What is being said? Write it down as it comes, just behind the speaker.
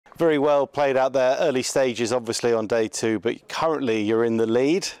Very well played out there. Early stages, obviously, on day 2, but currently you're in the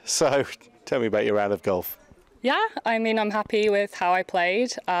lead. So tell me about your round of golf. Yeah, I mean, I'm happy with how I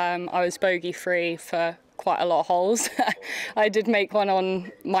played. I was bogey-free for quite a lot of holes. I did make one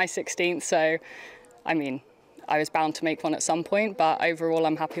on my 16th, so, I mean, I was bound to make one at some point, but overall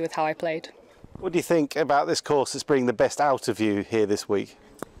I'm happy with how I played. What do you think about this course that's bringing the best out of you here this week?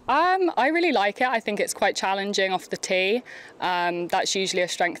 I really like it. I think it's quite challenging off the tee. That's usually a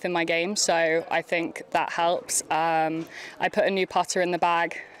strength in my game, so I think that helps. I put a new putter in the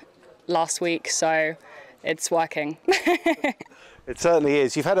bag last week, so it's working. It certainly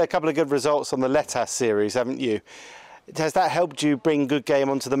is. You've had a couple of good results on the Letas series, haven't you? Has that helped you bring good game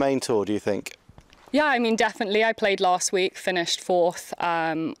onto the main tour, do you think? Yeah, I mean, definitely. I played last week, finished 4th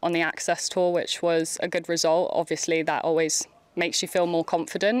on the Access Tour, which was a good result. Obviously, that always makes you feel more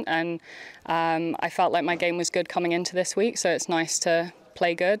confident, and I felt like my game was good coming into this week, so it's nice to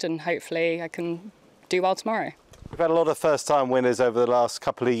play good and hopefully I can do well tomorrow. We've had a lot of first-time winners over the last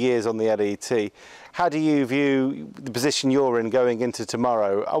couple of years on the LET. How do you view the position you're in going into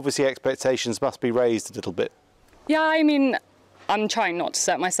tomorrow? Obviously expectations must be raised a little bit. Yeah, I mean, I'm trying not to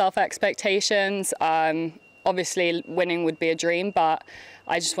set myself expectations. Obviously winning would be a dream, but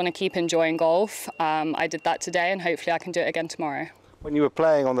I just want to keep enjoying golf. I did that today and hopefully I can do it again tomorrow. When you were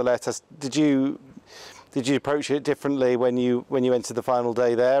playing on the Letas, did you approach it differently when you entered the final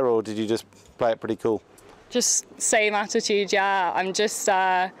day there, or did you just play it pretty cool? Just same attitude, yeah. I'm just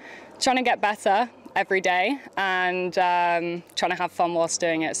trying to get better every day and trying to have fun whilst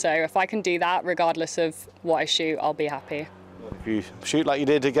doing it. So if I can do that, regardless of what I shoot, I'll be happy. If you shoot like you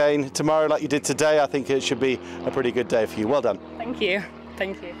did again tomorrow, like you did today, I think it should be a pretty good day for you. Well done. Thank you.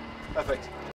 Thank you. Perfect.